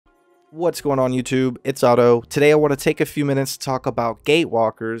What's going on YouTube? It's Otto. Today I want to take a few minutes to talk about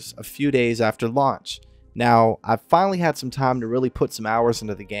Gatewalkers a few days after launch. Now, I've finally had some time to really put some hours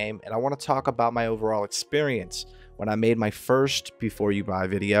into the game, and I want to talk about my overall experience when I made my first Before You Buy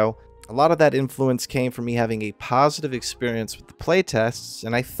video. A lot of that influence came from me having a positive experience with the playtests,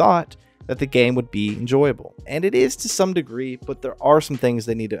 and I thought that the game would be enjoyable. And it is to some degree, but there are some things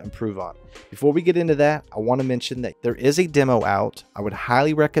they need to improve on. Before we get into that, I want to mention that there is a demo out. I would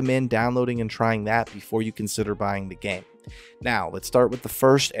highly recommend downloading and trying that before you consider buying the game. Now, let's start with the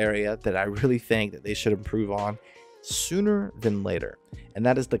first area that I really think that they should improve on sooner than later, and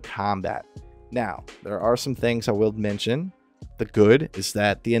that is the combat. Now, there are some things I will mention. The good is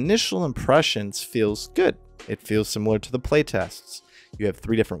that the initial impressions feels good. It feels similar to the playtests. You have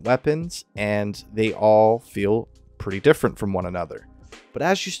 3 different weapons, and they all feel pretty different from one another. But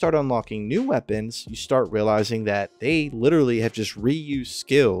as you start unlocking new weapons, you start realizing that they literally have just reused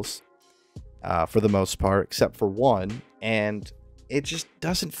skills for the most part, except for one, and it just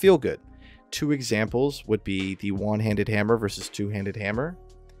doesn't feel good. 2 examples would be the one-handed hammer versus two-handed hammer,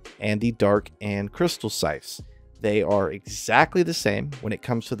 and the dark and crystal scythes. They are exactly the same when it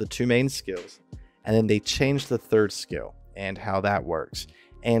comes to the 2 main skills, and then they changed the 3rd skill and how that works.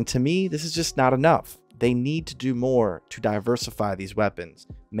 And to me, this is just not enough. They need to do more to diversify these weapons,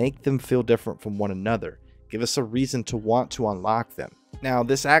 make them feel different from one another, give us a reason to want to unlock them. Now,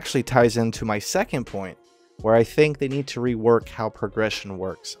 this actually ties into my second point, where I think they need to rework how progression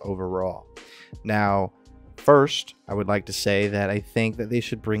works overall. Now, first, I would like to say that I think that they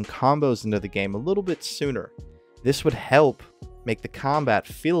should bring combos into the game a little bit sooner. This would help make the combat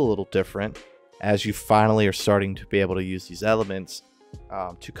feel a little different, as you finally are starting to be able to use these elements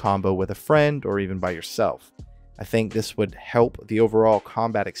to combo with a friend or even by yourself. I think this would help the overall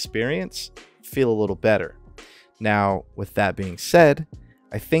combat experience feel a little better. Now, with that being said,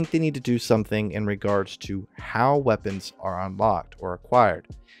 I think they need to do something in regards to how weapons are unlocked or acquired.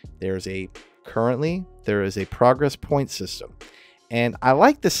 Currently, there is a progress point system, and I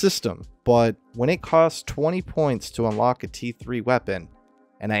like the system, but when it costs 20 points to unlock a T3 weapon,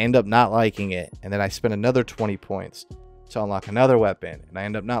 and I end up not liking it, and then I spend another 20 points to unlock another weapon, and I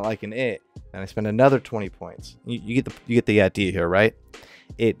end up not liking it, and I spend another 20 points. You get the idea here, right?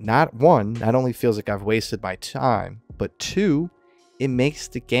 It not only feels like I've wasted my time, but 2, it makes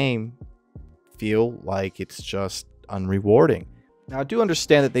the game feel like it's just unrewarding. Now, I do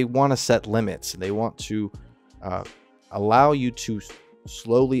understand that they want to set limits, and they want to allow you to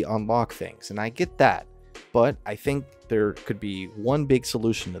slowly unlock things, and I get that. But I think there could be one big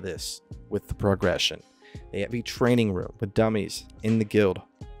solution to this with the progression. They have a training room with dummies in the guild.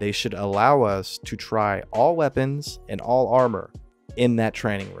 They should allow us to try all weapons and all armor in that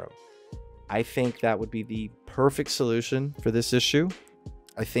training room. I think that would be the perfect solution for this issue.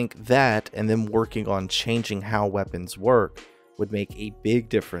 I think that and them working on changing how weapons work would make a big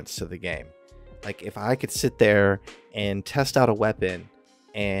difference to the game. Like, if I could sit there and test out a weapon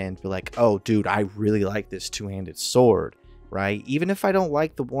and be like, oh dude, I really like this 2-handed sword, right? Even if I don't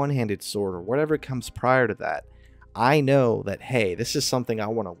like the one-handed sword or whatever comes prior to that, I know that, hey, this is something I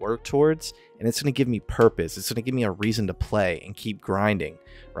want to work towards, and it's going to give me purpose. It's going to give me a reason to play and keep grinding,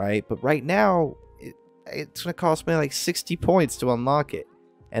 right? But right now, it's going to cost me like 60 points to unlock it.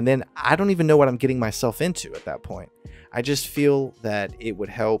 And then I don't even know what I'm getting myself into at that point. I just feel that it would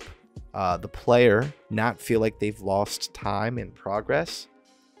help the player not feel like they've lost time in progress,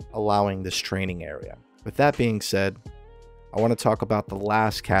 allowing this training area. With that being said, I want to talk about the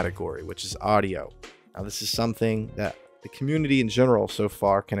last category, which is audio. Now, this is something that the community in general so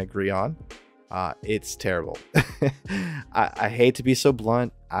far can agree on. It's terrible. I hate to be so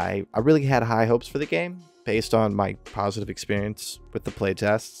blunt. I really had high hopes for the game based on my positive experience with the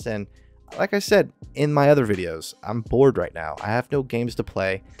playtests, and like I said in my other videos, I'm bored right now. I have no games to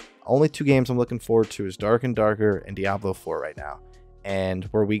play. Only 2 games I'm looking forward to is Dark and Darker and Diablo 4 right now. And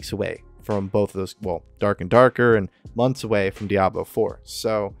we're weeks away from both of those. Well, Dark and Darker, and months away from Diablo 4.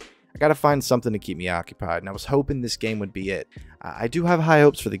 So I gotta find something to keep me occupied, and I was hoping this game would be it. I do have high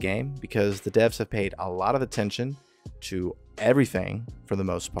hopes for the game because the devs have paid a lot of attention to everything for the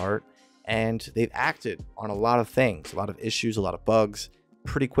most part, and they've acted on a lot of things, a lot of issues, a lot of bugs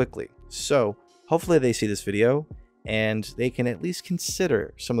pretty quickly. So hopefully they see this video and they can at least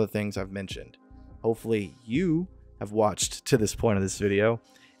consider some of the things I've mentioned. Hopefully you have watched to this point of this video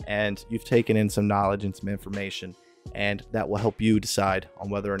and you've taken in some knowledge and some information, and that will help you decide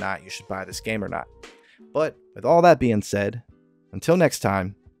on whether or not you should buy this game or not. But with all that being said, until next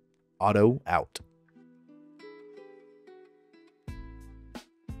time, Otto out.